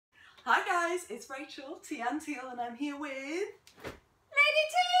guys, it's Rachel, T and Teal, and I'm here with... Lady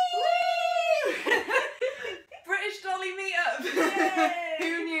T! British Dolly Meetup! Yay!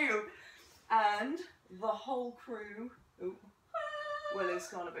 Who knew? And the whole crew... Ooh. Willow's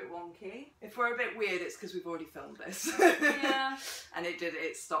gone a bit wonky. If we're a bit weird, it's because we've already filmed this. Yeah. And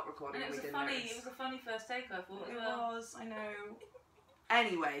it stopped recording. And it was a funny first take, I thought. It was, I know.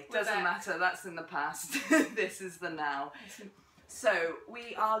 Anyway, doesn't matter, that's in the past. This is the now. So,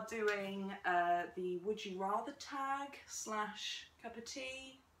 we are doing the Would You Rather tag / cup of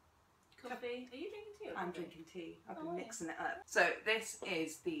tea. Coffee. Are you drinking tea? I'm drinking tea. I've been mixing it up. So, this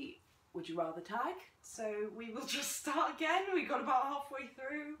is the Would You Rather tag. So, we will just start again. We got about halfway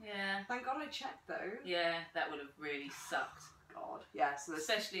through. Yeah. Thank God I checked though. Yeah, that would have really sucked. God. Yeah, so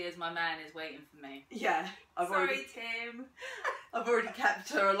especially as my man is waiting for me. Yeah. Sorry, Tim. I've already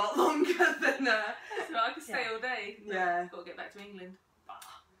kept her a lot longer than So I could stay all day. Yeah. Got to get back to England.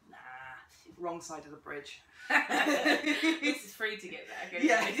 Nah. Wrong side of the bridge. This is free to get back. Okay?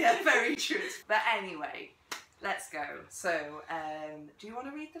 Yeah, very true. But anyway, let's go. So, do you want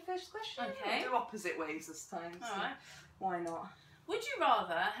to read the first question? Okay. We'll do opposite ways this time. So Alright. Why not? Would you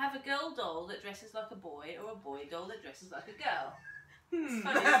rather have a girl doll that dresses like a boy or a boy doll that dresses like a girl? It's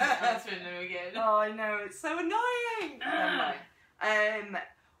funny, isn't it, answering them again. Oh, I know, it's so annoying. Never mind.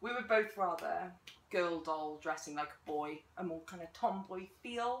 We would both rather girl doll dressing like a boy, a more kind of tomboy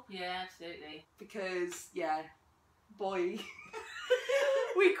feel. Yeah, absolutely. Because, yeah, boy.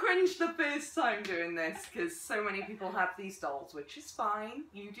 We cringed the first time doing this because so many people have these dolls, which is fine.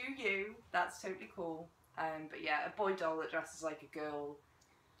 You do you. That's totally cool. But yeah, a boy doll that dresses like a girl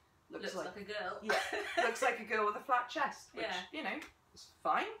looks like a girl. Yeah, looks like a girl with a flat chest, which, you know, is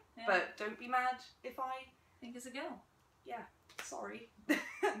fine. Yeah. But don't be mad if I think it's a girl. Yeah, sorry.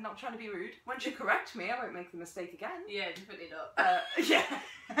 I'm not trying to be rude. Once you correct me, I won't make the mistake again. Yeah, definitely not. Yeah.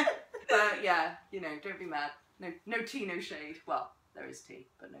 But yeah, you know, don't be mad. No tea, no shade. Well, there is tea,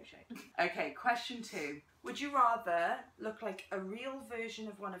 but no shade. Okay, question 2. Would you rather look like a real version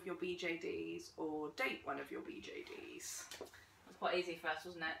of one of your BJDs or date one of your BJDs? That's quite easy for us,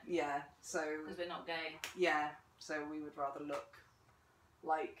 wasn't it? Yeah, so... Because we're not gay. Yeah, so we would rather look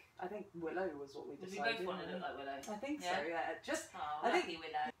like... I think Willow was what we decided. We both want to look like Willow. I think so, yeah. Just, oh, I think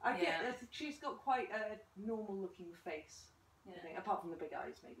Willow. I think she's got quite a normal looking face. Yeah. I think, apart from the big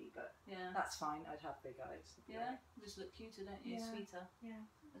eyes, maybe, but that's fine. I'd have big eyes. Yeah, just look cuter, don't you? Yeah. Sweeter. Yeah.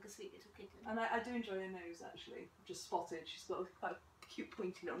 Like a sweet little kitten. And I do enjoy her nose, actually. Just spotted. She's got quite a cute,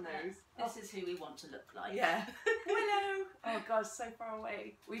 pointy little nose. This is who we want to look like. Yeah. Willow! Oh, God, so far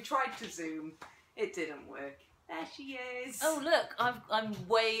away. We tried to zoom. It didn't work. There she is. Oh, look, I'm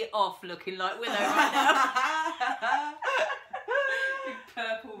way off looking like Willow right now.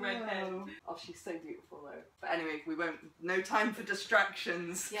 Purple redhead. Oh, she's so beautiful though. But anyway, we won't. No time for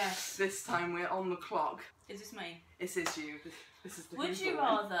distractions. Yes. This time we're on the clock. Is this me? This is you. This is the. Would you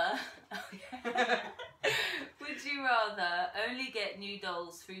rather? Would you rather only get new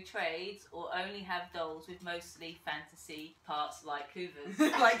dolls through trades or only have dolls with mostly fantasy parts like Hoovers?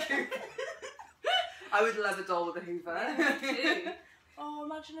 Like Hoover. I would love a doll with a Hoover. Yeah, me too. Oh,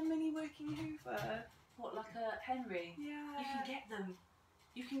 imagine a mini working Hoover. What, like a Henry? Yeah. You can get them.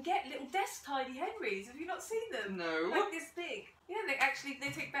 You can get little desk tidy Henrys. Have you not seen them? No. Like this big. Yeah, they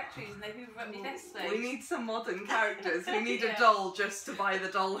take batteries and they hoover up your desk space. We need some modern characters. We need a doll just to buy the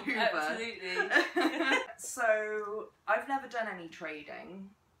doll Hoover. Absolutely. So, I've never done any trading.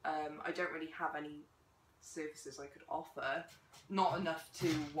 I don't really have any services I could offer. Not enough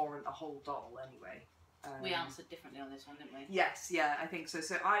to warrant a whole doll anyway. We answered differently on this one, didn't we? Yes, yeah, I think so.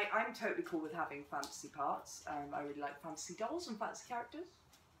 So I'm totally cool with having fantasy parts. I really like fantasy dolls and fantasy characters.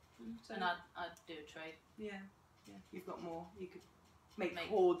 So, and I'd do a trade. Yeah, yeah. You've got more. You could make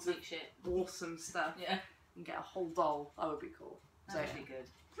hordes of shit. Awesome stuff. Yeah. And get a whole doll. That would be cool. That would be good.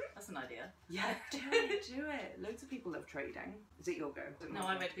 That's an idea. Yeah, do it. Loads of people love trading. Is it your go? No,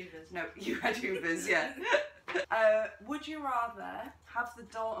 I read Hoovers. No, you read Hoovers, yeah. Would you rather have the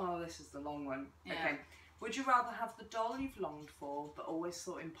doll... Oh, this is the long one. Yeah. Okay. Would you rather have the doll you've longed for, but always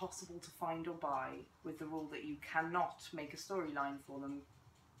thought impossible to find or buy, with the rule that you cannot make a storyline for them,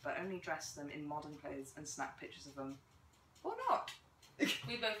 but only dress them in modern clothes and snap pictures of them? Or not?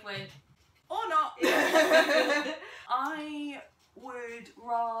 We both went... Or not! I would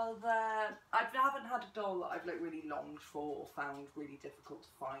rather... I haven't had a doll that I've like really longed for or found really difficult to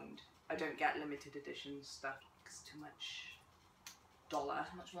find. I don't get limited edition stuff because it's too much dollar.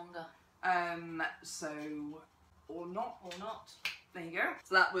 Too much longer. So, or not. Or not. There you go.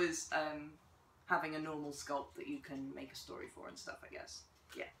 So that was having a normal sculpt that you can make a story for and stuff, I guess.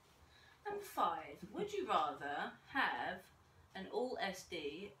 Yeah. Number 5. Would you rather have an all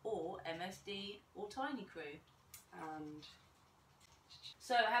SD or MSD or tiny crew? And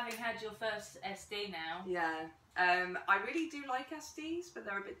So, having had your first SD now, yeah, I really do like SDs, but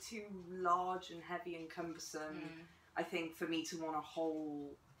they're a bit too large and heavy and cumbersome. I think for me to want a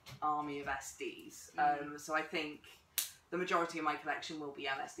whole army of SDs. So I think the majority of my collection will be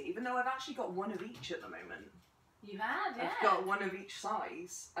MSD, even though I've actually got one of each at the moment. you had, yeah. I've got one of each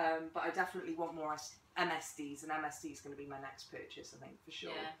size, but I definitely want more MSDs, and MSD is going to be my next purchase, I think, for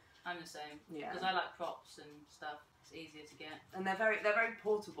sure. Yeah, I'm the same. Yeah. Because I like props and stuff. It's easier to get. And they're very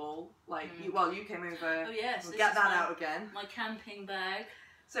portable. Like you came over. Oh yes. We'll get that out again. My camping bag.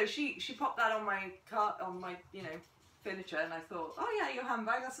 So she popped that on my furniture, and I thought, oh yeah, your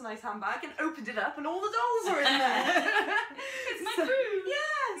handbag, that's a nice handbag, and opened it up, and all the dolls are in there. It's my crew. Yeah.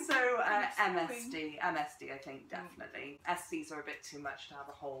 So MSD, I think definitely. SCs are a bit too much to have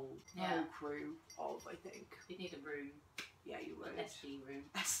a whole crew of. I think You'd need a room. Yeah, you would. An SD room.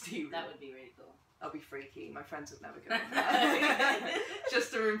 SD room. That would be really cool. That'll be freaky. My friends would never go in that.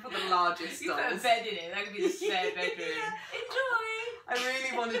 Just a room for the largest You dolls. put a bed in it. That could be the spare bedroom. Yeah. Enjoy. I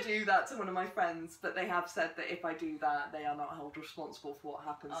really want to do that to one of my friends, but they have said that if I do that, they are not held responsible for what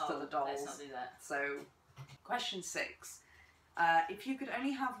happens to the dolls. Let's not do that. So, question 6. If you could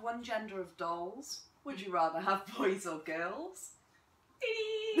only have one gender of dolls, would you rather have boys or girls?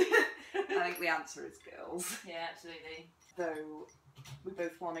 I think the answer is girls. Yeah, absolutely. Though we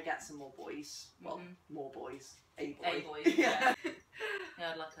both want to get some more boys. Well, more boys. A boy. A boys. Yeah.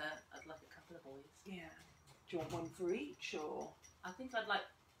 Yeah, I'd like a couple of boys. Yeah. Do you want one for each, or? I think I'd like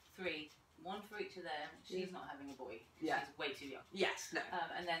 3. One for each of them. She's not having a boy. Yeah. She's way too young. Yes, no.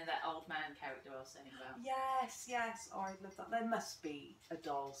 And then that old man character I was saying about. Yes. Oh, I love that. There must be a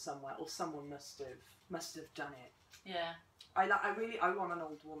doll somewhere, or someone must have done it. Yeah. I want an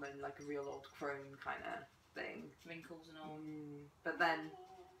old woman, like a real old crone kind of thing. Wrinkles and all. But then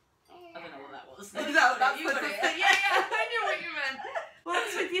I don't know what that was. No, that's you the got thing. it. Yeah, I knew what you meant. Well,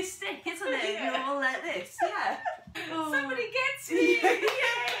 that's with your stick, isn't it? Yeah. You're all like this. Yeah. Somebody gets me! Yay!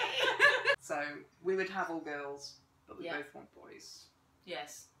 So we would have all girls, but we both want boys.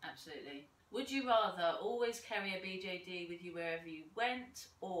 Yes, absolutely. Would you rather always carry a BJD with you wherever you went,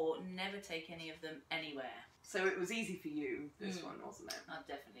 or never take any of them anywhere? So it was easy for you, this one, wasn't it? I'd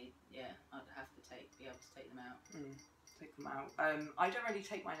definitely, I'd have to be able to take them out. Take them out. I don't really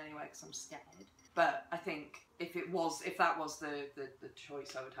take mine anywhere because I'm scared. But I think if that was the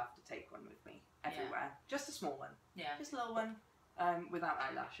choice, I would have to take one with me everywhere. Yeah. Just a small one. Yeah. Just a little one. Without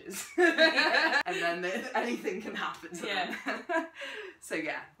eyelashes. And then anything can happen to them. So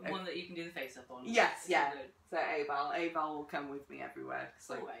yeah. One that you can do the face up on. Yes, yeah. So Abel will come with me everywhere.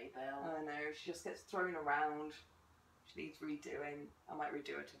 So, Abel. I know, she just gets thrown around. She needs redoing. I might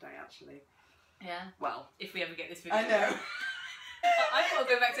redo it today, actually. Yeah. Well, if we ever get this video. I know. I've got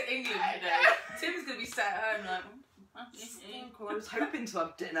to go back to England today. Tim's going to be sat at home like... Well, I was hoping to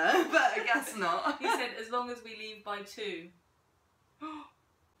have dinner, but I guess not. He said, as long as we leave by 2.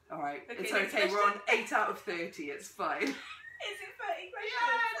 Alright, okay, it's okay, we're on 8 out of 30, it's fine. Is it 30 questions?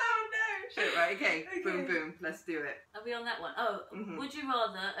 Yeah, oh no! Shit, right, okay, boom, boom, let's do it. Are we on that one? Oh, would you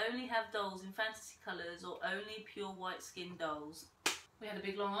rather only have dolls in fantasy colours or only pure white skin dolls? We had a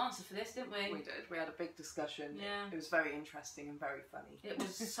big long answer for this, didn't we? We did, we had a big discussion. Yeah. It was very interesting and very funny. It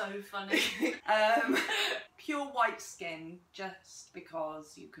was so funny. Pure white skin, just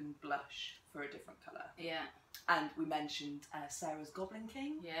because you can blush for a different colour. Yeah. And we mentioned Sarah's Goblin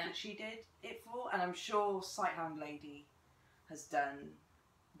King that she did it for, and I'm sure Sighthound Lady has done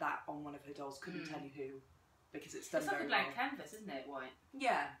that on one of her dolls. Couldn't tell you who, because it's done very well. It's like a blank canvas, isn't it? White.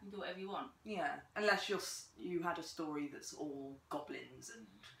 Yeah. You can do whatever you want. Yeah, unless you had a story that's all goblins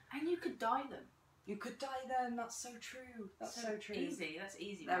and you could dye them. You could dye them. That's so true. That's so true. Easy. That's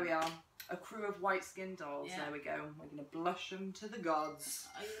easy. There we are. A crew of white skin dolls. Yeah. There we go. We're gonna blush them to the gods.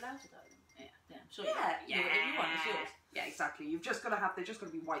 Are you allowed to dye them? Yeah, sure. Yeah, whatever you want, it's yours. Yeah, exactly. They've just got to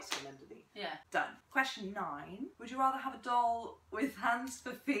be white skin underneath. Yeah. Done. Question 9. Would you rather have a doll with hands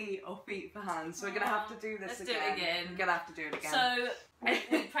for feet or feet for hands? So we're going to have to do this again. Let's do it again. We're going to have to do it again. So,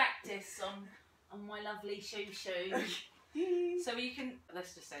 we practice on my lovely shoe. So you can,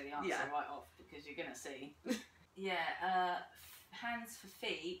 let's just say the answer right off because you're going to see. Yeah, hands for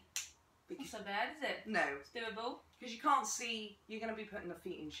feet. Not so bad, is it? No. It's doable. Because you can't see, you're going to be putting the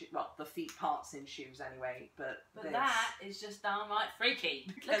feet in shoes, well, the feet parts in shoes anyway, but that is just downright freaky.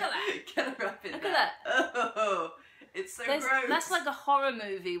 Look at that. Get her up in Look there. at that. Oh, it's so gross. That's like a horror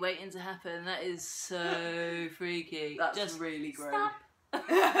movie waiting to happen. That is so freaky. That's just really gross. Stop.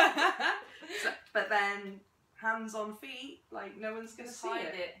 But then, hands on feet, like no one's going to see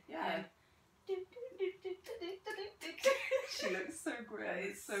hide it. Yeah. She looks so great.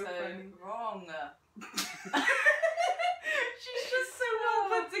 It's so funny. wrong. She's just so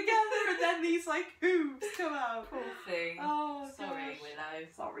well put together, and then these like hooves come out. Poor thing. Oh, sorry, gosh. Willow.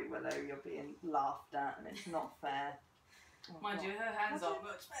 Sorry, Willow. You're being laughed at, and it's not fair. Oh, Mind God. you, her hands aren't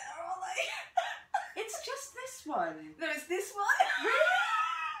much better, are they? It's just this one. No, it's this one.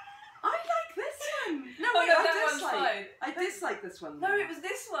 I like this one. No, Oh, wait, no, I that one's dislike. fine. I dislike this one. No, it was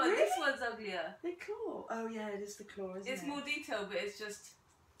this one. Really? This one's uglier. The claw. Oh yeah, it is the claw, isn't It's it? more detailed, but it's just.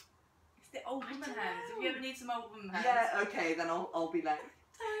 It's the old woman don't hands. If know. you ever need some old woman hands. Yeah. Okay, then I'll be like,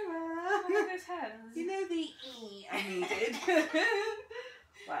 Tyra. Look at those hands. You know the E I needed.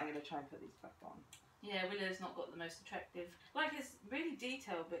 Right, I'm gonna try and put these back on. Yeah, Willow's not got the most attractive. Like, it's really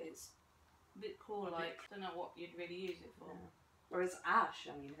detailed, but it's a bit claw-like. Don't know what you'd really use it for. Yeah. Whereas Ash,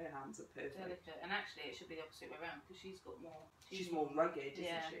 I mean, her hands are perfect. Delicate. And actually, it should be the opposite way around because she's got more. She's more rugged, isn't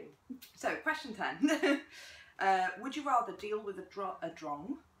Yeah. she? So, question 10. Would you rather deal with a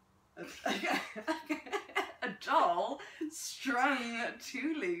doll strung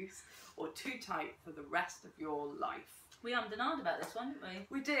too loose or too tight for the rest of your life? We ummed and ahed about this one, didn't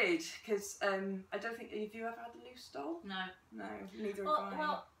we? We did, because I don't think, have you ever had a loose doll? No. No, neither Well, have I.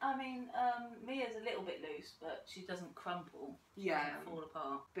 well, I mean, Mia's a little bit loose, but she doesn't crumple. She Yeah. doesn't fall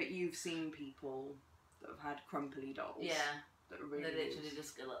apart. But you've seen people that have had crumply dolls. Yeah. That are really They literally loose.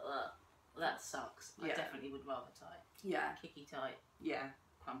 just go like that. Well, that sucks. I Yeah. definitely would rather tight. Yeah, Kicky tight, yeah.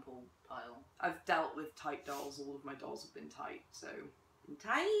 crumple pile. I've dealt with tight dolls. All of my dolls have been tight, so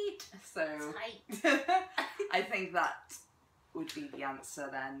tight. So Tight. I think that would be the answer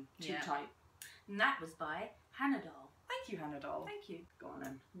then. Too Yeah. tight. And that was by Hannah Doll. Thank you, Hannah Doll. Thank you. Go on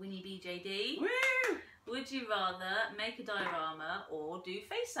then. Winnie BJD. Woo! Would you rather make a diorama or do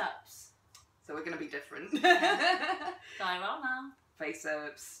face-ups? So we're gonna be different. Diorama. Face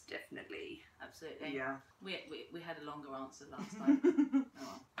ups, definitely. Absolutely. Yeah. We had a longer answer last time. Oh,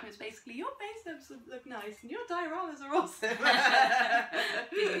 well. It's basically your face ups look nice and your dioramas are awesome.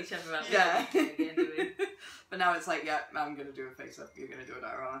 Beating each other up. Yeah. Again, do we? But now it's like, yeah, I'm gonna do a face up. You're gonna do a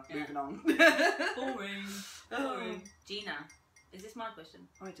diorama. Yeah. Moving on. Boring. Oh. Gina, is this my question?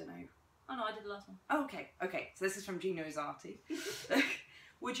 I don't know. Oh no, I did the last one. Oh, okay. So this is from Gino Izzati.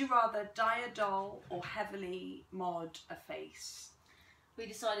 Would you rather dye a doll or heavily mod a face? We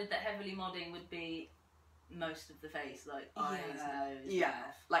decided that heavily modding would be most of the face, like eyes, nose, Yeah.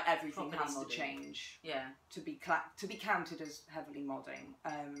 mouth. Like everything Properly has to modding. change Yeah. to be counted as heavily modding.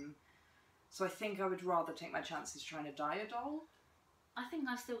 So I think I would rather take my chances trying to dye a doll. I think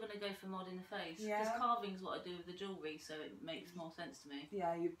I'm still going to go for modding the face. Because Yeah. carving's what I do with the jewellery, so it makes more sense to me.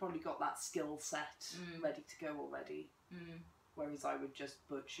 Yeah, you've probably got that skill set Mm. ready to go already. Mm. Whereas I would just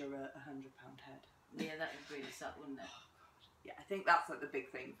butcher a £100 head. Yeah, that would really suck, wouldn't it? Yeah, I think that's like the big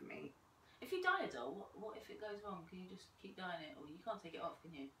thing for me. If you dye a doll, what if it goes wrong? Can you just keep dyeing it? Or you can't take it off,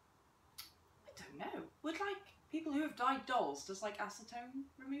 can you? I don't know. Would like people who have dyed dolls, does like acetone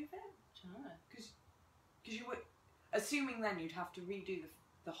remove it? I don't know. Because you would, assuming then you'd have to redo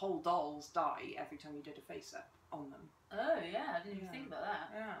the whole doll's dye every time you did a face up on them. Oh, yeah, I didn't even Yeah. think about that.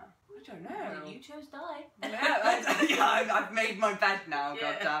 Yeah, I don't Well, know. you chose dye. I've made my bed now. Yeah.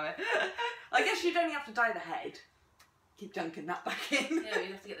 God damn it! I guess you'd only have to dye the head. Keep dunking that back in. Yeah,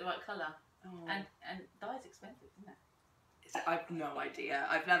 you have to get the right colour. Oh. And dye's expensive, isn't it? I've no idea.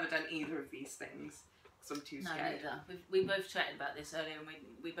 I've never done either of these things because I'm too No, scared. neither. We both chatted about this earlier, and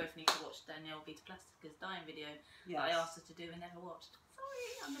we both need to watch Danielle Vita Plastica's dyeing video that I asked her to do and never watched.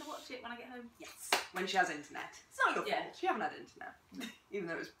 Sorry, I'm going to watch it when I get home. Yes, when she has internet. It's not your Yeah. fault. You haven't had internet, even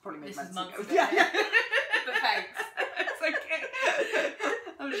though it was probably made This is months months ago. ago. But thanks. It's okay.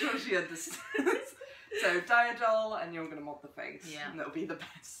 I'm sure she understands. So dye a doll, and you're going to mod the face. Yeah. And that'll be the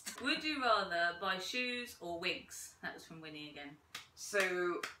best. Would you rather buy shoes or wigs? That was from Winnie again.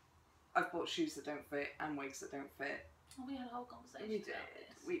 So I've bought shoes that don't fit and wigs that don't fit. Oh, we had a whole conversation We did. about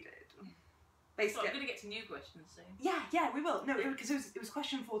this. We did. So Basically, I'm going to get to new questions soon. yeah, we will. No, because it was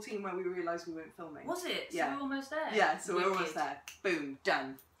question 14 where we realised we weren't filming. Was it? So Yeah. we're almost there. Yeah, so we're Wicked. almost there. Boom,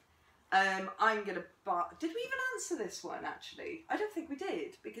 done. I'm gonna buy. Did we even answer this one actually? I don't think we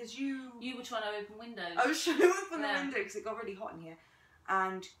did because you You were trying to open windows. I was trying to open Yeah. the window because it got really hot in here,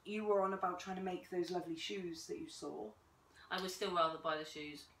 and you were on about trying to make those lovely shoes that you saw. I would still rather buy the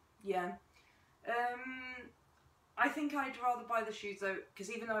shoes. Yeah. I think I'd rather buy the shoes though,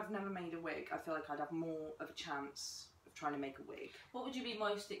 because even though I've never made a wig, I feel like I'd have more of a chance of trying to make a wig. What would you be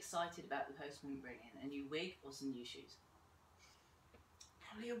most excited about the postman bringing? A new wig or some new shoes?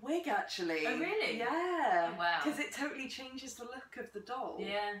 Probably a wig actually. Oh, really? Yeah. Oh, wow. Because it totally changes the look of the doll.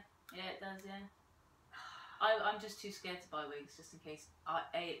 Yeah, it does, yeah. I'm just too scared to buy wigs, just in case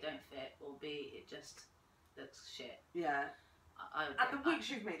A, it don't fit, or B, it just looks shit. Yeah. And the wigs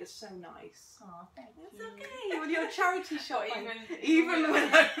you've made are so nice. Oh, thank you. It's okay. When you're a charity shop, even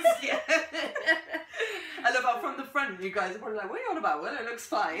when yeah. I love how from the front you guys are probably like, what are you on about? Well, it looks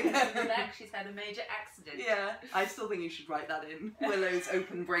fine. In the back, she's had a major accident. Yeah, I still think you should write that in. Willow's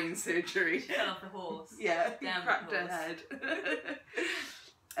open brain surgery. She fell off the horse. Yeah, Down cracked the her horse. head.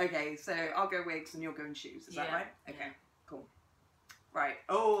 Okay, so I'll go wigs and you'll go in shoes. Is that right? Okay, cool. Right.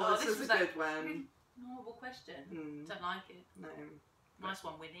 Oh, this is a good one. Horrible question. Mm. Don't like it. No. Nice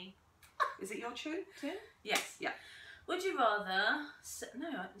one, Winnie. Is it your turn? Yes. Yeah. Would you rather...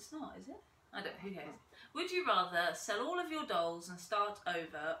 No, it's not, is it? I don't... Who cares? Would you rather sell all of your dolls and start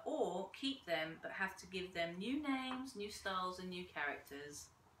over, or keep them but have to give them new names, new styles and new characters?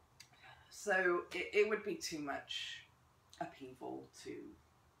 So it would be too much upheaval to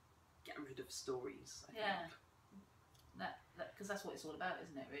get rid of stories, I think. Because that's what it's all about,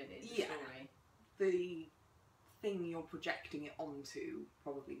 isn't it, really? It's a story. The thing you're projecting it onto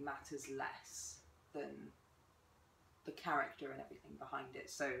probably matters less than the character and everything behind it.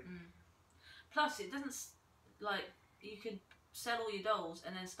 So, plus it doesn't like you could sell all your dolls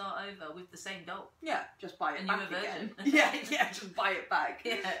and then start over with the same doll. Yeah, just buy it back again. Version. yeah, just buy it back.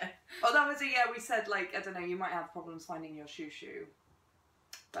 Yeah. Oh, that was it. Yeah, we said like I don't know. You might have problems finding your shoo,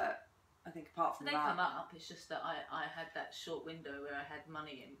 but I think apart from they that, come up. It's just that I had that short window where I had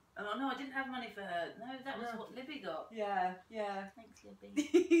money in. Oh no, I didn't have money for her. No, that was what Libby got. Yeah. Thanks,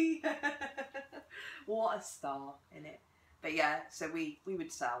 Libby. What a star in it. But yeah, so we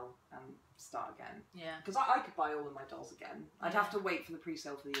would sell and start again. Yeah. Because I could buy all of my dolls again. I'd have to wait for the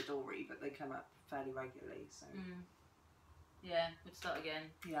pre-sale for the Adoree, but they come up fairly regularly. So. Yeah, we'd start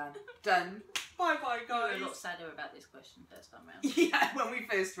again. Yeah. Done. Bye guys. You were a lot sadder about this question first time round. Yeah, when we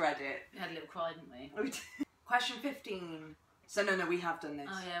first read it. We had a little cry, didn't we? Question 15. So no, we have done this.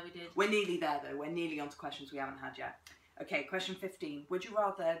 Oh yeah, we did. We're nearly there though. We're nearly on to questions we haven't had yet. Okay, question 15. Would you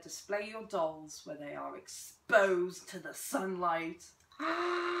rather display your dolls where they are exposed to the sunlight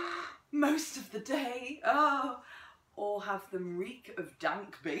most of the day? Or have them reek of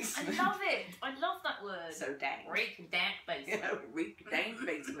dank basement? I love it. I love that word. So dank. Reek of dank basement. Yeah, reek of dank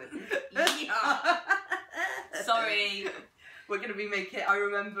basement. Yeah. Sorry. We're going to be making... I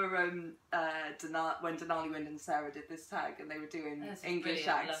remember when Denali Wind and Sarah did this tag and they were doing English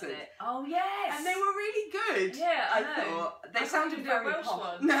accents. Oh, yes. And they were really good. Yeah, I thought they sounded very Welsh posh.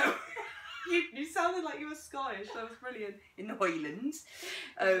 one. No. You sounded like you were Scottish. That was brilliant. In the Highlands.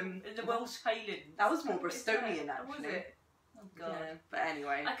 In the Welsh Highlands. That was more Bristolian, actually. Was it? Oh, God. Yeah, but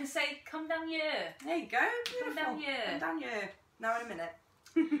anyway. I could say, come down here. There you go. Beautiful. Come down here. Come down here. Now in a minute.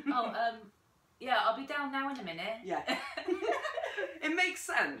 Yeah, I'll be down now in a minute. Yeah. It makes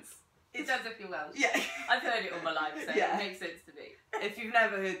sense. It does if you're Welsh. Yeah. I've heard it all my life, so it makes sense to me. If you've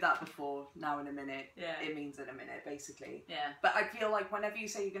never heard that before, now in a minute, Yeah. it means in a minute, basically. Yeah. But I feel like whenever you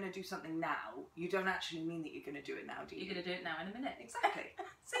say you're going to do something now, you don't actually mean that you're going to do it now, do you? You're going to do it now in a minute. Exactly.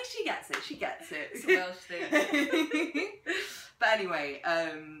 So she gets it. She gets it. It's a Welsh thing. But anyway,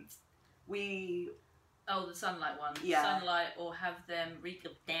 we... Oh, the sunlight one. Yeah. Sunlight or have them reek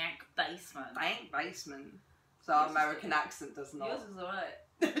of dank basement. Dank basement. So our American accent does not... Yours is alright.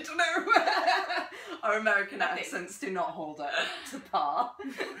 I don't know. Our American accents do not hold up to par.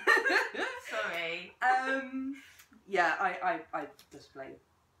 Sorry. Yeah, I display.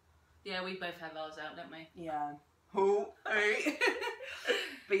 Yeah, we both have ours out, don't we? Yeah. Oh, hey.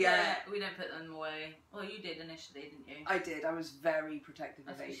 But yeah. We don't put them away. Well, you did initially, didn't you? I did. I was very protective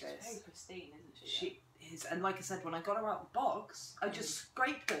of Adis. She's very pristine, isn't she? She is. And like I said, when I got her out of the box, I just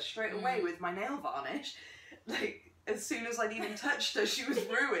scraped her straight away with my nail varnish. Like, as soon as I'd even touched her, she was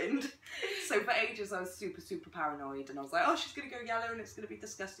ruined. So for ages, I was super, super paranoid. And I was like, oh, she's going to go yellow and it's going to be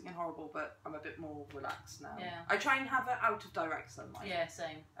disgusting and horrible. But I'm a bit more relaxed now. Yeah. I try and have her out of direct sunlight. Yeah,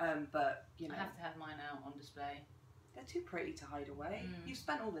 same. But, you know. I have to have mine out on display. They're too pretty to hide away. You've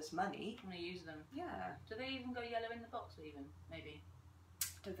spent all this money. I want to use them. Yeah. Do they even go yellow in the box even? Maybe.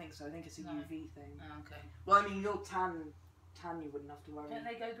 I don't think so. I think it's a UV thing. Oh, okay. Well, I mean, you're tan you wouldn't have to worry. Don't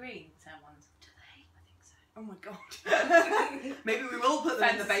they go green, tan ones? Do they? I think so. Oh my god. Maybe we will put them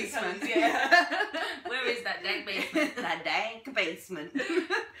in the basement. Colours, yeah. Where is that dank basement? That dank basement.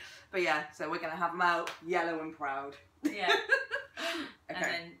 But yeah, so we're going to have them out yellow and proud. Yeah. Okay. And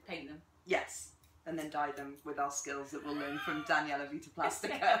then paint them. Yes. And then dye them with our skills that we'll learn from Daniela Vita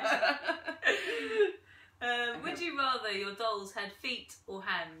Plastica. Would you rather your dolls had feet or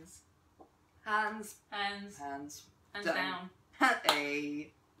hands? Hands. Hands. Hands. Hands Done. down.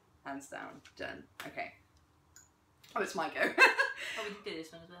 Hey. Hands down. Done. Okay. Oh, it's my go. Oh, we did do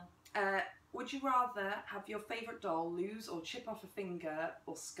this one as well. Would you rather have your favourite doll lose or chip off a finger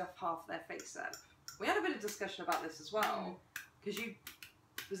or scuff half their face up? We had a bit of discussion about this as well. Because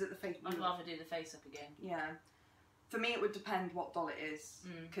was it the face? I'd rather do the face up again. Yeah. For me, it would depend what doll it is.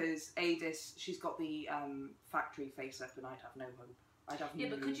 Because Adis, she's got the factory face up and I'd have no hope. I'd have yeah,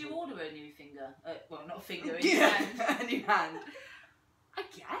 no but could you hope. order a new finger? Well, not a finger, a new hand. A new hand. I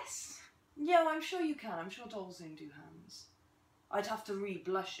guess. Yeah, well, I'm sure you can. I'm sure dolls don't do hands. I'd have to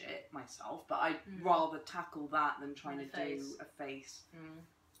re-blush it myself, but I'd rather tackle that than trying to do a face.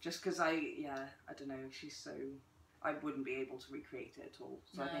 Just because I don't know, she's so... I wouldn't be able to recreate it at all.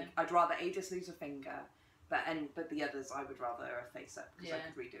 So I think I'd rather Adis lose a finger, but the others I would rather a face up, because I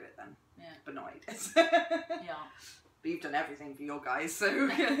could redo it then. Yeah. But not Adis. Yeah. But you've done everything for your guys, so...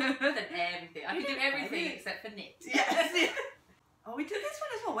 I've done everything. I can do everything except for knit. Yes. Oh, we did this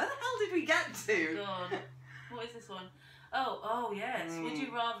one as well. Where the hell did we get to? God. What is this one? Oh yes. Would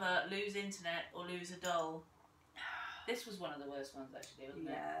you rather lose internet or lose a doll? This was one of the worst ones actually, wasn't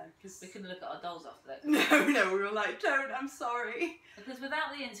it? Yeah, because we couldn't look at our dolls after that. No, we were like, don't, I'm sorry. Because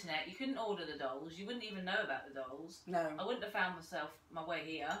without the internet, you couldn't order the dolls, you wouldn't even know about the dolls. No. I wouldn't have found my way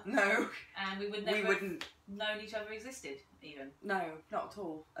here. No. And we would never have known each other existed, even. No, not at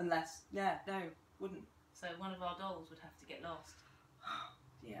all. Unless, wouldn't. So one of our dolls would have to get lost.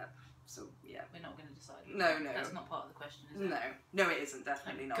 Yeah. So, yeah. We're not going to decide. No. That's not part of the question, is it? No, it isn't.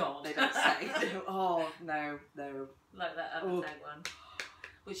 Definitely not. God. They don't say. Oh, no. Like that other tag one.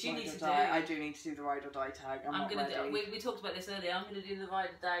 Which you need to do. I do need to do the ride or die tag. I'm going to do. We talked about this earlier. I'm going to do the ride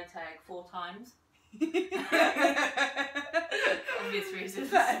or die tag 4 times. Obvious reasons.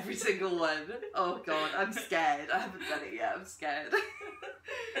 For every single one. Oh God, I'm scared. I haven't done it yet. I'm scared.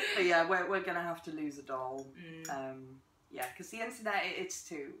 But yeah, we're going to have to lose a doll. Yeah, because the internet, it's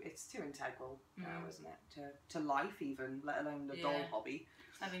too integral now, isn't it? To life even, let alone the doll hobby.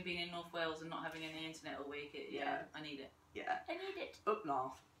 Having been in North Wales and not having any internet all week, I need it. Yeah. I need it. Up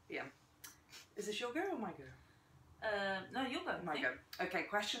north. Yeah. Is this your go or my go? No, your go. My go. Okay,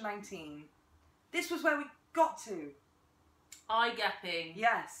 question 19. This was where we got to. Eye gapping.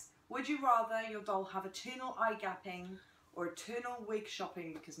 Yes. Would you rather your doll have eternal eye gapping or eternal wig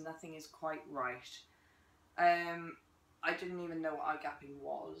shopping because nothing is quite right? I didn't even know what eye gapping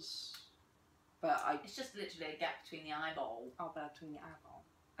was, but It's just literally a gap between the eyeball. Oh, but between the eyeball.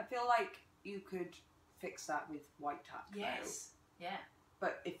 I feel like you could fix that with white tack. Yes. Though. Yeah.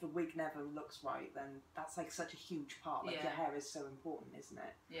 But if the wig never looks right, then that's like such a huge part. Like your hair is so important, isn't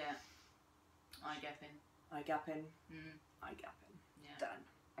it? Yeah. Eye gapping. Eye gapping. Eye gapping. Yeah. Done.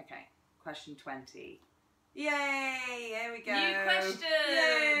 Okay. Question 20. Yay! Here we go. New question.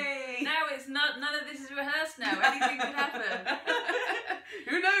 Yay! Now it's not. None of this is rehearsed. Now anything could happen.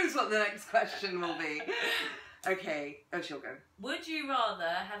 Who knows what the next question will be? Okay. Oh, she'll go. Would you rather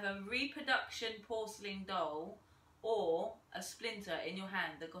have a reproduction porcelain doll or a splinter in your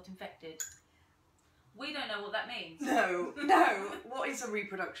hand that got infected? We don't know what that means. No. What is a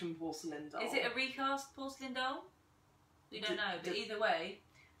reproduction porcelain doll? Is it a recast porcelain doll? We don't know, but either way.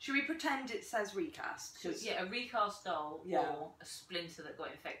 Should we pretend it says recast? Yeah, a recast doll or a splinter that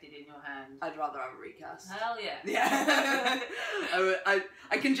got infected in your hand. I'd rather have a recast. Hell yeah. Yeah.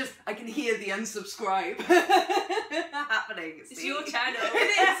 I can hear the unsubscribe happening. It's your channel.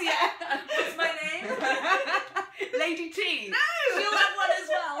 It is, yeah. What's my name? Lady T. No! She'll have one as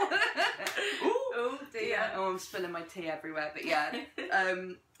well. Ooh. Oh dear. Yeah. Oh, I'm spilling my tea everywhere, but yeah.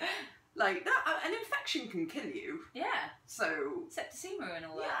 Like that, an infection can kill you. Yeah. So septicemia and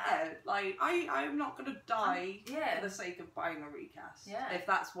all that. Yeah. Like I'm not gonna die for the sake of buying a recast. Yeah. If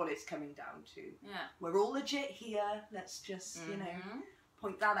that's what it's coming down to. Yeah. We're all legit here. Let's just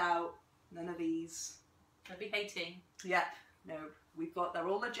point that out. None of these. They'll be hating. Yeah. No. They're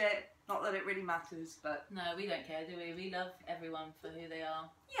all legit. Not that it really matters, but no, we don't care, do we? We love everyone for who they are.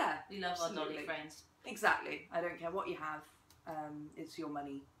 Yeah. We love our dolly friends. Exactly. I don't care what you have. It's your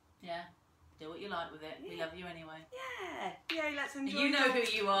money. Yeah. Do what you like with it. Yeah. We love you anyway. Yeah. Yay, let's enjoy it. You know who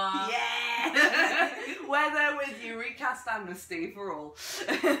you are. Yeah. We're there with you. Recast amnesty for all.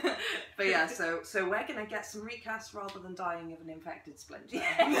 But yeah, so we're going to get some recasts rather than dying of an infected splinter.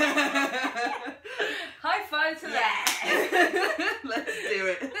 Yeah. High five to that. Let's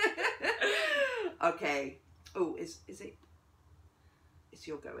do it. Okay. Oh, is it? It's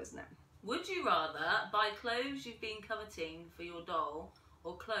your go, isn't it? Would you rather buy clothes you've been coveting for your doll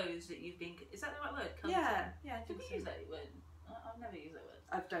or clothes that you've been... Is that the right word? Coveting? Yeah. Did we use that word? I've never used that word.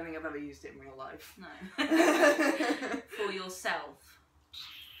 I don't think I've ever used it in real life. No. For yourself.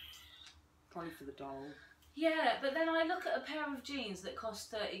 Probably for the doll. Yeah, but then I look at a pair of jeans that cost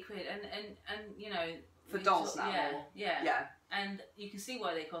 30 quid and you know... For dolls now? Yeah. And you can see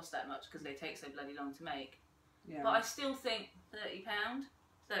why they cost that much, because they take so bloody long to make. Yeah. But I still think £30.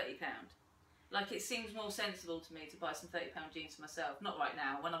 Like, it seems more sensible to me to buy some £30 jeans for myself. Not right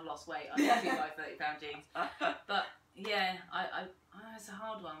now. When I've lost weight, I usually buy £30 jeans. But yeah, it's a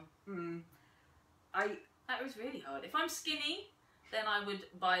hard one. That was really hard. If I'm skinny, then I would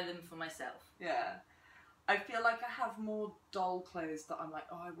buy them for myself. Yeah. I feel like I have more doll clothes that I'm like,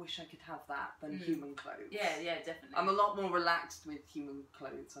 oh, I wish I could have that, than human clothes. Yeah, definitely. I'm a lot more relaxed with human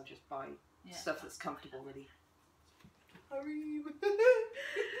clothes. I just buy stuff that's comfortable, really. Hurry.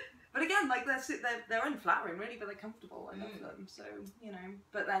 But again, like, they're unflattering, really, but they're comfortable. I love them, so, you know.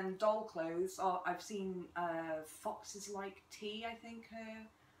 But then doll clothes, I've seen Fox's Like Tea, I think her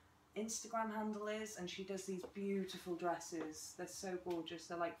Instagram handle is, and she does these beautiful dresses. They're so gorgeous.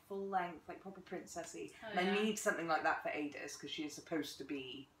 They're like full length, like proper princessy. And I need something like that for Ada's, because she is supposed to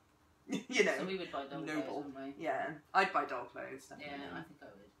be, you know, so we would buy doll noble. clothes, wouldn't we? Yeah, I'd buy doll clothes, definitely. Yeah, I think I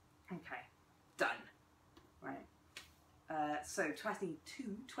would. Okay, done. Right. So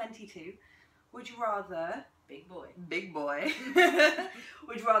 22. Would you rather... Big boy. Big boy.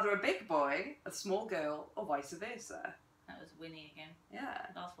 Would you rather a big boy, a small girl, or vice versa? That was Winnie again. Yeah.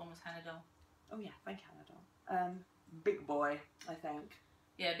 Last one was Hannah. Oh yeah, thank Hannah. Big boy, I think.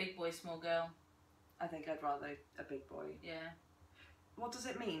 Yeah, big boy, small girl. I think I'd rather a big boy. Yeah. What does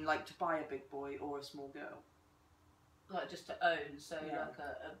it mean, like, to buy a big boy or a small girl? Like, just to own, so like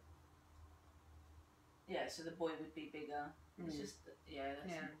a... Yeah, so the boy would be bigger. It's just,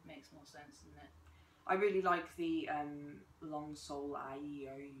 makes more sense, doesn't it? I really like the long sole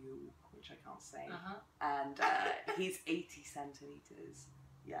IOU, which I can't say. And he's 80 centimetres.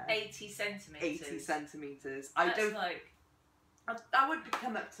 Yeah. 80 centimetres? 80 centimetres. That's like... That would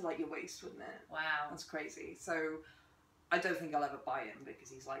come up to, like, your waist, wouldn't it? Wow. That's crazy. So, I don't think I'll ever buy him, because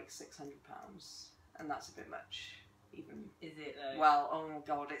he's like £600. And that's a bit much. Even is it though? Well, oh my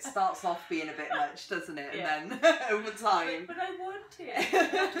god, it starts off being a bit much, doesn't it? Yeah. And then over time. But I want it.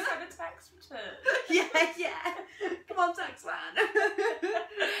 I just have a tax return. Yeah. Come on, tax man.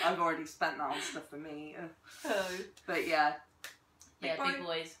 I've already spent that on stuff for me. Oh. But yeah. Big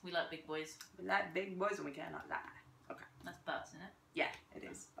boys. We like big boys. We like big boys and we can't like that. Okay. That's butts, isn't it? Yeah, it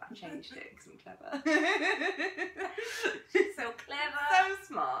is. But I changed it because I'm clever. So clever. So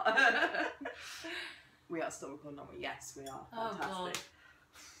smart. We are still recording, aren't we? Yes, we are. Fantastic. Oh, God.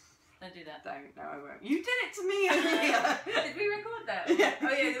 Don't do that. Don't. No, I won't. You did it to me earlier. Did we record that? Yeah. Oh,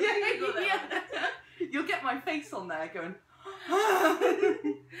 yeah, did we record that? Yeah. You'll get my face on there going...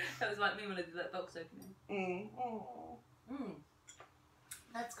 That was like me when I did that box opening. Oh.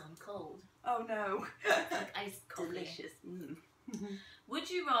 That's gone cold. Oh, no. Like iced coffee. Delicious. Would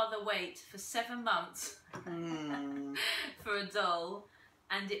you rather wait for 7 months for a doll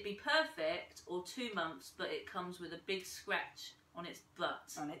and it be perfect, or 2 months but it comes with a big scratch on its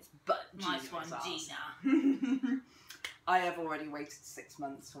butt? On its butt. Nice one, Gina. I have already waited 6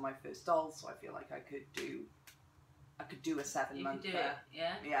 months for my first doll, so I feel like I could do a 7 month. You could do it,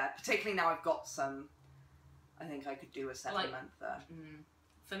 yeah? Yeah, particularly now I've got some. I think I could do a 7 month.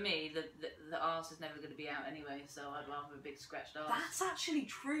 For me, the arse is never going to be out anyway, so I'd rather a big scratched arse. That's actually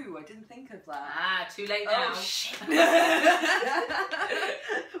true. I didn't think of that. Ah, too late now. Oh shit!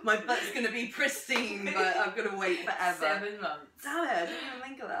 My butt's going to be pristine, but I'm going to wait forever. 7 months. Damn it! I didn't even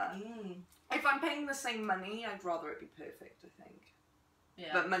think of that. If I'm paying the same money, I'd rather it be perfect. I think.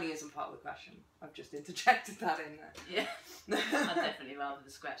 Yeah. But money isn't part of the question. I've just interjected that in there. Yeah. I'd definitely rather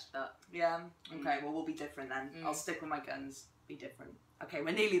the scratched butt. Yeah. Okay. Well, we'll be different then. I'll stick with my guns. Be different. Okay,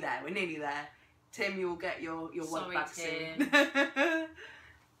 we're nearly there. We're nearly there. Tim, you'll get your one back soon.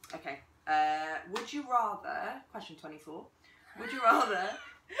 Okay. Would you rather? Question 24. Would you rather?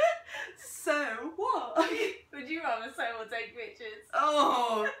 So what? Would you rather sew or take pictures?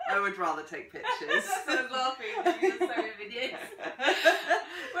 Oh, I would rather take pictures. I was laughing when you were sewing videos.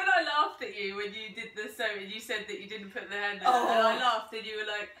 When I laughed at you when you did the sewing, you said that you didn't put the hand in, and I laughed, and you were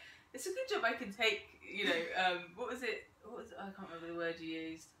like, "It's a good job I can take." You know, what was it? I can't remember the word you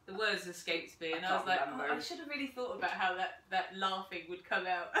used. The words escaped me, and I was like, I should have really thought about how that laughing would come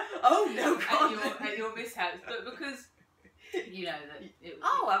out. Oh no, God! At your mishaps, but because you know that it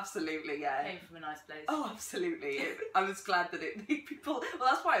absolutely, yeah, came from a nice place. Oh, absolutely. I was glad that it made people. Well,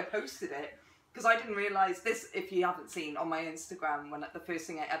 that's why I posted it, because I didn't realise this. If you haven't seen on my Instagram, when the first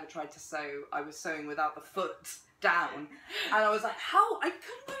thing I ever tried to sew, I was sewing without the foot down, and I was like, how? I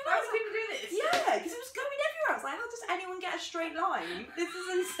couldn't realise. How do people do this? Yeah, because it was going everywhere. I was like, how does anyone get a straight line? This is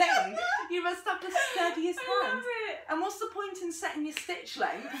insane. You must have the steadiest hand. And what's the point in setting your stitch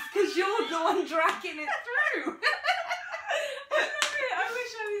length? Because you're the one dragging it through. I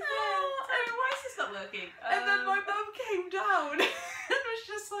wish I was there. Why is this not working? And then my mum came down and was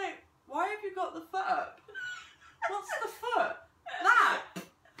just like, why have you got the foot up? What's the foot? That.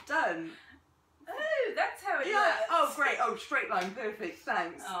 Done. Oh, that's how it Yeah. works. Oh, great. Oh, straight line. Perfect.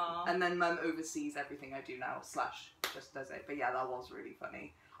 Thanks. Aww. And then mum oversees everything I do now, / just does it. But yeah, that was really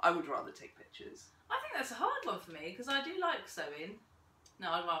funny. I would rather take pictures. I think that's a hard one for me because I do like sewing.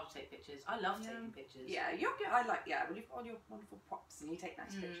 No, I'd rather take pictures. I love taking pictures. Yeah, I like, when you've got all your wonderful props and you take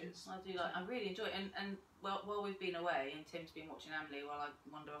nice pictures. I do like, I really enjoy it. And while we've been away and Tim's been watching Emily while I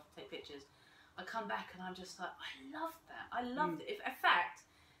wander off to take pictures, I come back and I'm just like, I love that. I loved it. In fact,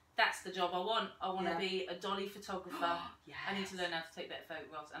 that's the job I want. I want to be a dolly photographer. Yes. I need to learn how to take better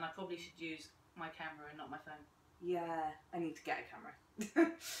photographs, and I probably should use my camera and not my phone. Yeah, I need to get a camera.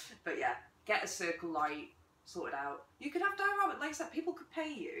 But yeah, get a circle light sorted out. You could have dioramas. Like I said, people could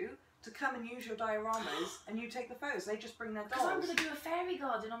pay you to come and use your dioramas and you take the photos. They just bring their dolls. Because I'm going to do a fairy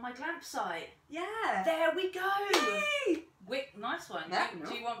garden on my glamp site. Yeah. There we go. Yay! Nice one. Yeah,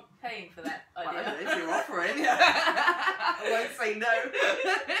 do you want paying for that idea? Well, if you're offering. I won't say no.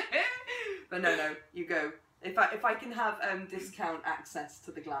 But no, you go. If I can have discount access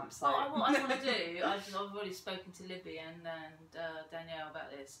to the glamp site. What I want to do, I've already spoken to Libby and Danielle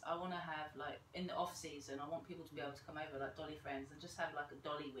about this. I want to have, like, in the off season, I want people to be able to come over, like dolly friends, and just have like a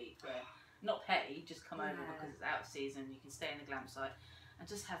dolly week where, not pay, just come over because it's out of season, you can stay in the glamp site, and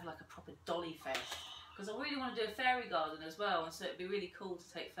just have like a proper dolly fest. Because I really want to do a fairy garden as well, and so it'd be really cool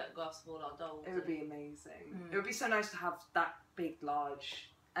to take photographs of all our dolls. It would be amazing. It would be so nice to have that big, large.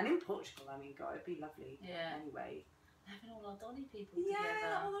 And in Portugal, I mean, God, it'd be lovely. Yeah. Anyway. Having all our dolly people together.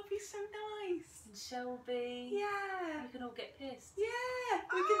 Yeah, oh, that'd be so nice. And Shelby. Yeah. We can all get pissed. Yeah.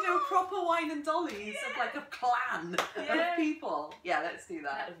 We can do a proper wine and dollies of like a clan of people. Yeah, let's do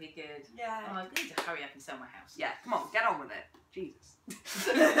that. That would be good. Yeah. Oh, I need to hurry up and sell my house. Yeah, come on, get on with it. Jesus.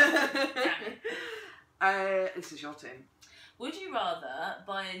 This is your turn. Would you rather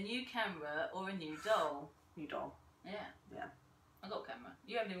buy a new camera or a new doll? New doll. Yeah. Yeah. I got a camera.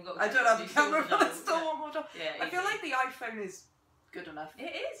 You haven't even got a I camera. don't have a camera, but I still want more doll. Yeah, I feel like the iPhone is good enough.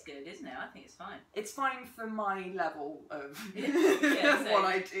 it is good, isn't it? I think it's fine. It's fine for my level of Yeah, what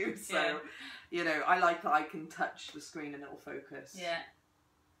I do. So, you know, I like that I can touch the screen and it'll focus. Yeah.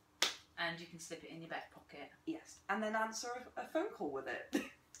 And you can slip it in your back pocket. Yes. And then answer a phone call with it.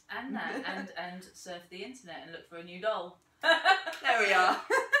 And that. and surf the internet and look for a new doll. There we are.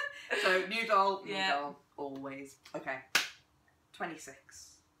 So, new doll, always. Okay.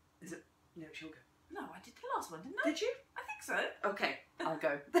 26. Is it? No, she'll go. No, I did the last one, didn't I? Did you? I think so. Okay, I'll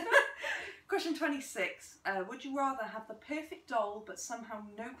go. Question 26. Would you rather have the perfect doll but somehow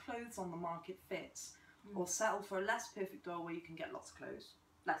no clothes on the market fits, or settle for a less perfect doll where you can get lots of clothes?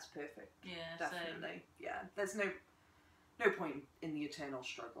 Less perfect. Yeah, definitely. same. Yeah, there's no point in the eternal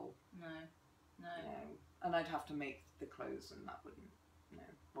struggle. No. And I'd have to make the clothes, and that wouldn't.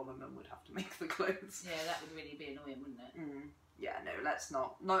 Well, my mum would have to make the clothes. Yeah, that would really be annoying, wouldn't it? Yeah, no, let's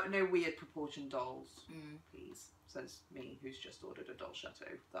not. No weird proportion dolls, please. Says me, who's just ordered a doll chateau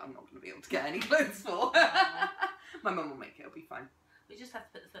that I'm not going to be able to get any clothes for. My mum will make it, it'll be fine. We just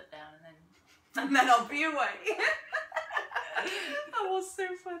have to put the foot down and then... And then I'll be away. That was so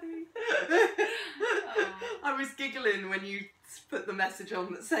funny. I was giggling when you put the message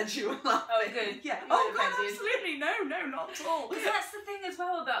on that said you were laughing. Oh, good. Yeah. You Oh, God, offended. absolutely. No, not at all. Because that's the thing as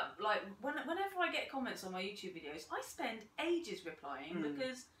well about, like, whenever I get comments on my YouTube videos, I spend ages replying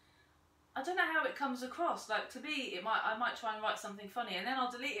because I don't know how it comes across. Like, to me, I might try and write something funny and then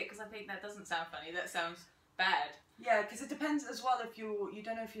I'll delete it because I think that doesn't sound funny, that sounds bad. Yeah, because it depends as well if you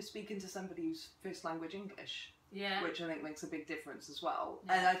don't know if you're speaking to somebody who's first language English. Yeah. Which I think makes a big difference as well.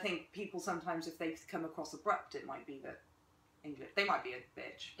 Yeah. And I think people sometimes, if they come across abrupt, it might be that English. They might be a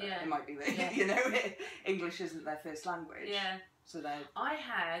bitch. But it might be that you know English isn't their first language. Yeah. So they. I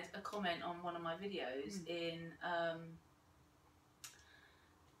had a comment on one of my videos in.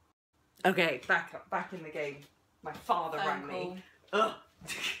 Okay, back in the game. My father rang me. Ugh.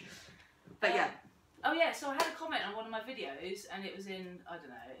 But yeah. Oh yeah, so I had a comment on one of my videos, and it was in, I don't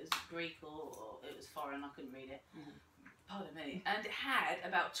know, it was Greek or it was foreign, I couldn't read it. Pardon me. And it had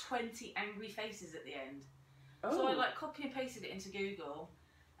about 20 angry faces at the end. Oh. So I like copy and pasted it into Google,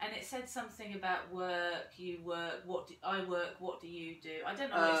 and it said something about work, you work, I work, what do you do? I don't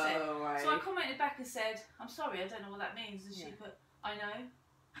know what it said. Right. So I commented back and said, I'm sorry, I don't know what that means. And she put, I know.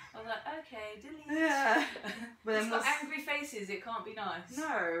 I was like, okay, delete. Yeah. But then it's got angry faces, it can't be nice.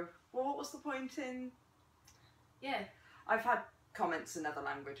 No. Well, what was the point in... Yeah. I've had comments in other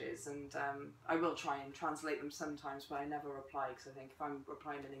languages, and I will try and translate them sometimes, but I never reply because I think if I'm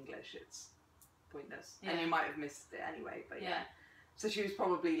replying in English, it's pointless, and you might have missed it anyway. But yeah. So she was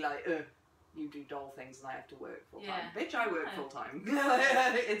probably like, you do doll things and I have to work full time. Bitch, I work full time.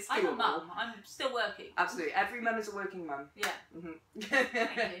 It's doable. I'm a mum. I'm still working. Absolutely. Every mum is a working mum. Yeah. Thank you.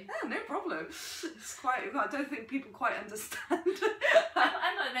 Yeah, no problem. It's quite. I don't think people quite understand. And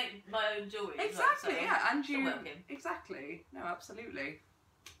I make my own jewellery. Exactly. So yeah, and you. Working. Exactly. No, absolutely.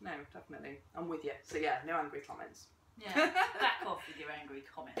 No, definitely. I'm with you. So yeah, no angry comments. Yeah. Back off with your angry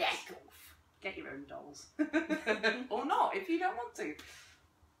comments. Back off. Get your own dolls. Or not, if you don't want to.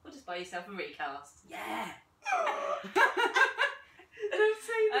 Or just buy yourself a recast. Yeah. Don't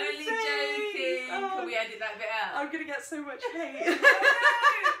say that. Only joking. Oh. Can we edit that bit out? I'm gonna get so much hate.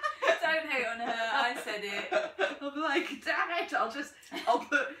 Don't hate on her. I said it. I'll be like, damn it. I'll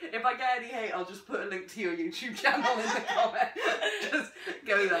put, if I get any hate, I'll just put a link to your YouTube channel in the comment. Just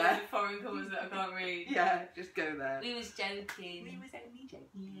go there. The foreign comments that I can't read. Yeah, just go there. We was joking. We was only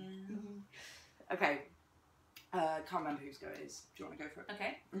joking. Yeah. Okay. Can't remember whose go it is. Do you want to go for it?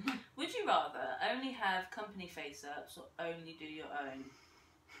 Okay. Would you rather only have company face-ups or only do your own?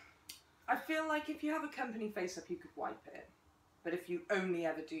 I feel like if you have a company face-up, you could wipe it. But if you only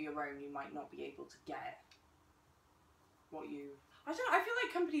ever do your own, you might not be able to get what you... I don't know, I feel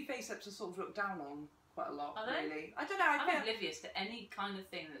like company face-ups are sort of looked down on quite a lot, Are they? really. I don't know, I'm oblivious to any kind of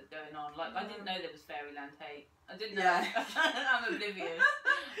thing that's going on. Like, I didn't know there was Fairyland hate. I didn't know. Yeah. I'm oblivious.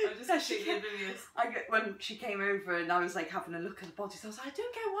 I'm just completely oblivious. When she came over and I was like having a look at the bodies, I was like, I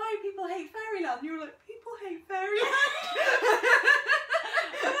don't get why people hate Fairyland. And you were like, people hate Fairyland.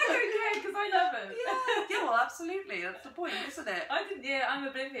 I don't care because I love it. Yeah, well, absolutely. That's the point, isn't it? I'm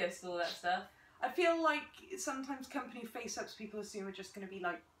oblivious to all that stuff. I feel like sometimes company face-ups people assume are just going to be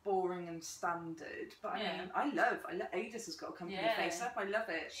like boring and standard, but I mean, I love Adis has got a company face-up. I love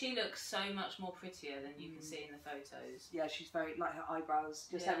it. She looks so much more prettier than you can see in the photos. Yeah, she's very, like, her eyebrows,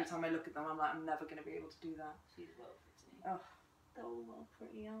 just every time I look at them I'm like, I'm never going to be able to do that. She's well pretty. Oh, they're all well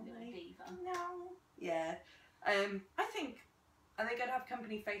pretty, aren't they? Diva. No. Yeah. I think going to have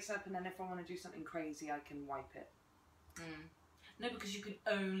company face-up, and then if I want to do something crazy I can wipe it. No, because you could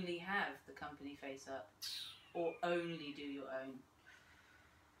only have the company face-up or only do your own.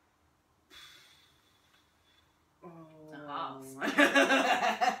 Oh.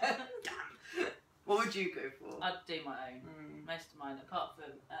 What would you go for? I'd do my own. Most of mine, apart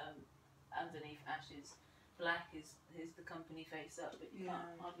from underneath Ash's black is the company face-up, but you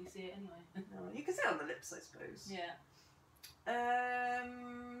can't hardly see it anyway. No, you can see it on the lips, I suppose. Yeah.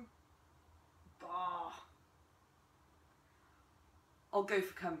 I'll go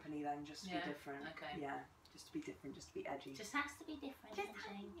for company then, just to be different. Okay. Yeah, just to be different, just to be edgy. Just has to be different.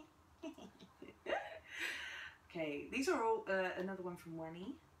 Okay, these are all another one from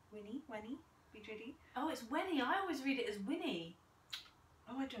Winnie, BJD. Oh, it's Winnie. I always read it as Winnie.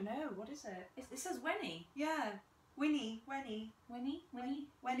 Oh, I don't know. What is it? It says Winnie. Yeah, Winnie. BJD.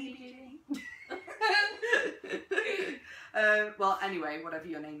 Well, anyway, whatever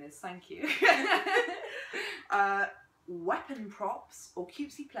your name is, thank you. Weapon props or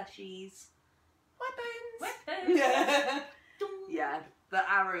cutesy plushies. Weapons. Yeah. Yeah. The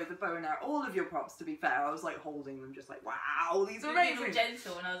arrow, the bow and arrow, all of your props, to be fair. I was like holding them, just like, wow, these are amazing. You were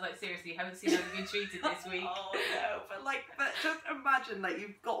gentle, and I was like, seriously, you haven't seen how they've been treated this week. Oh no, but just imagine, like,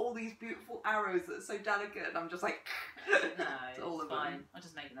 you've got all these beautiful arrows that are so delicate, and I'm just like, no, it's all of fine. them. I'll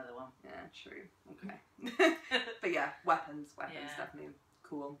just make another one. Yeah, true. Okay. But yeah, weapons, definitely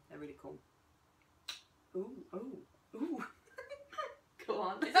cool. They're really cool. Ooh. Go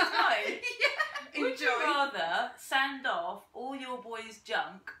on. Is this mine? Yeah. Would you rather sand off all your boys'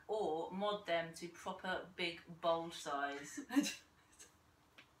 junk or mod them to proper big bulge size?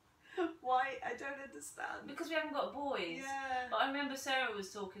 Why? I don't understand. Because we haven't got boys. Yeah. But I remember Sarah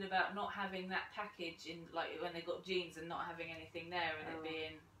was talking about not having that package in, like, when they got jeans and not having anything there, and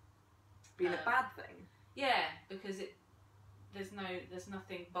it being a bad thing. Yeah, because there's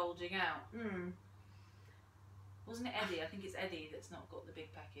nothing bulging out. Wasn't it Eddie? I think it's Eddie that's not got the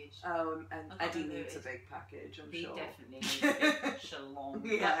big package. Oh, and Eddie needs a big package, I'm sure. He definitely needs a big shalom.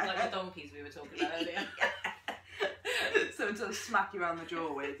 Yeah. Like the donkeys we were talking about earlier. Something to smack you around the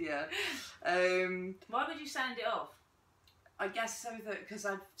jaw with, yeah. Why would you sand it off? I guess so that, because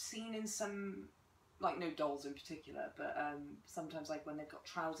I've seen in some, like, no dolls in particular, but sometimes, like, when they've got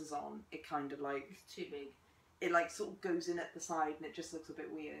trousers on, it kind of, like... It's too big. It, like, sort of goes in at the side and it just looks a bit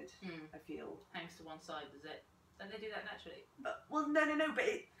weird, I feel. Hangs to one side, does it? Don't they do that naturally? Well, no, but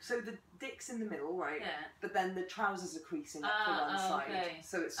so the dick's in the middle, right? Yeah. But then the trousers are creasing up to one side. Okay.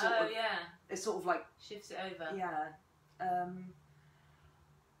 So it's sort of... yeah. It's sort of like... Shifts it over. Yeah.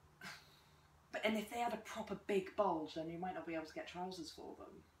 But and if they had a proper big bulge, then you might not be able to get trousers for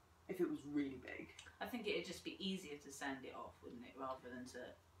them. If it was really big. I think it'd just be easier to sand it off, wouldn't it, rather than to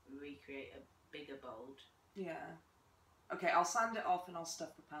recreate a bigger bulge. Yeah. Okay, I'll sand it off and I'll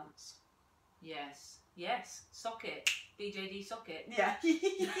stuff the pants. Yes. Yes. Socket. BJD socket. Yeah.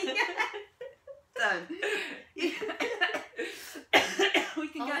 Done. We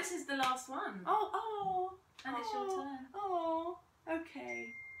can get... This is the last one. Oh. And it's your turn. Oh.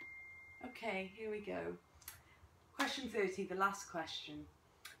 Okay. Okay, here we go. Question 30, the last question.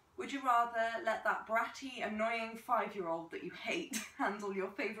 Would you rather let that bratty, annoying 5-year-old that you hate handle your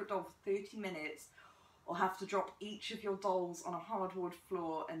favourite doll for 30 minutes, or have to drop each of your dolls on a hardwood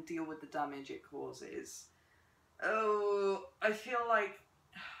floor and deal with the damage it causes? Oh, I feel like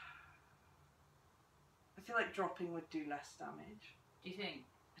dropping would do less damage. Do you think?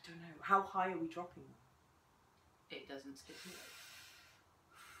 I don't know. How high are we dropping them? It doesn't stipulate.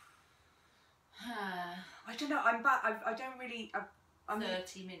 I don't know. I'm back. I don't really. I'm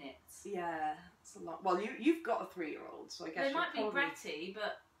 30 minutes. Yeah, it's a lot. Well, you've got a 3-year-old, so I guess they might be probably... bratty,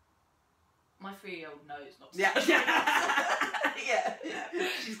 but my 3-year-old knows not to. Yeah. Yeah.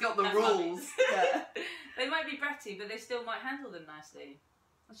 She's got the rules. Yeah. They might be bratty, but they still might handle them nicely.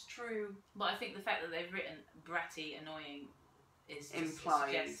 That's true. But I think the fact that they've written bratty, annoying,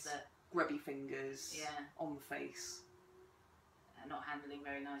 implies that grubby fingers. Yeah. On the face. Not handling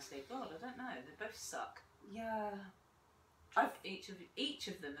very nicely. God, I don't know. They both suck. Yeah. Each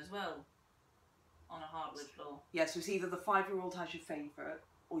of them as well. On a hardwood floor. Yeah, so it's either the 5-year-old has your favourite,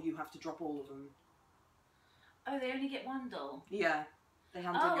 or you have to drop all of them. Oh, they only get one doll? Yeah. They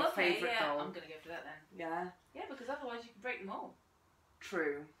handle your favourite doll. I'm going to go for that then. Yeah? Yeah, because otherwise you can break them all.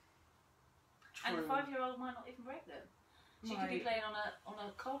 True. And the 5-year-old might not even break them. She could be playing on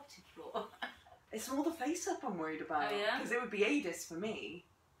a carpeted floor. It's more the face-up I'm worried about. Oh, yeah? Because it would be Adis for me.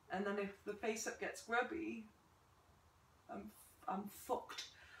 And then if the face-up gets grubby, I'm fucked.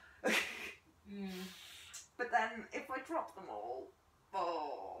 But then, if I drop them all...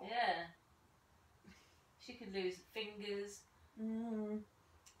 Oh. Yeah. She could lose fingers.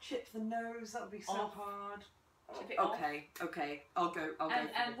 Chip the nose, that would be so hard. Chip it off. Okay. I'll go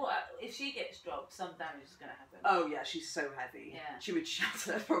And what if she gets dropped? Some damage is going to happen. Oh yeah, she's so heavy. Yeah. She would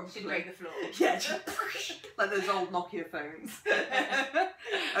shatter probably. She'd break the floor. Yeah, like those old Nokia phones.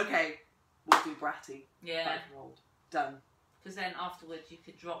 Okay, we'll do bratty. Yeah. 5-year-old. Done. Because then afterwards you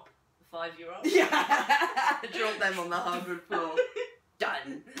could drop the 5-year-old. Yeah. Drop them on the hardwood floor.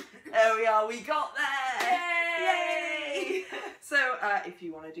 Done. There we are. We got there. Yay! So if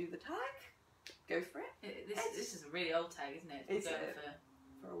you want to do the tag, go for it. This is a really old tag, isn't it? Is it?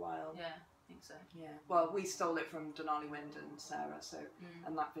 For a while. Yeah, I think so. Yeah. Well, we stole it from Denali Wind and Sarah, so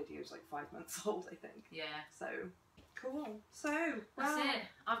and that video's like 5 months old, I think. Yeah. So cool. So that's it.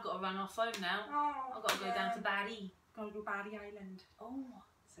 I've got to run off home now. Oh, I've got to go down to Baddie. Gotta go Baddie Island. Oh,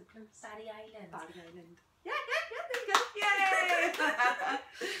 so close. Baddie Island. Baddie Island. Yeah, there you go. Yay!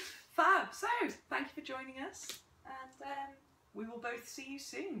 Fab. So thank you for joining us, and we will both see you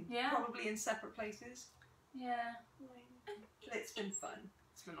soon. Yeah. Probably in separate places. Yeah. But it's been fun.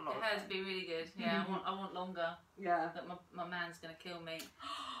 It's been a lot of fun. It has been really good. Yeah, I want longer. Yeah. But my man's going to kill me.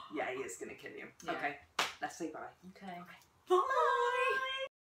 Yeah, he is going to kill you. Yeah. Okay, let's say bye. Okay. Bye!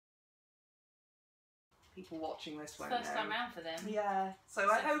 People watching this won't know. First time round for them. Yeah, so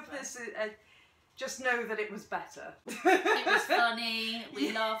I hope this is... just know that it was better. It was funny.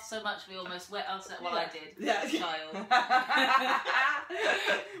 We laughed so much we almost wet ourselves. Well, I did. Yeah. As a child.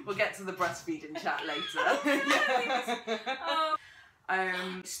 We'll get to the breastfeeding chat later.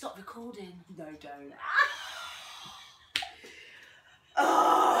 Oh. Stop recording. No, don't.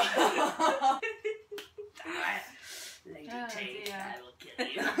 Oh. Lady T, I will kill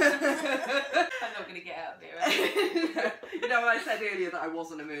you. I'm not going to get out of here. Right? You know, I said earlier that I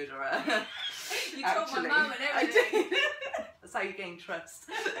wasn't a murderer. You told my mum and everything. That's how you gain trust.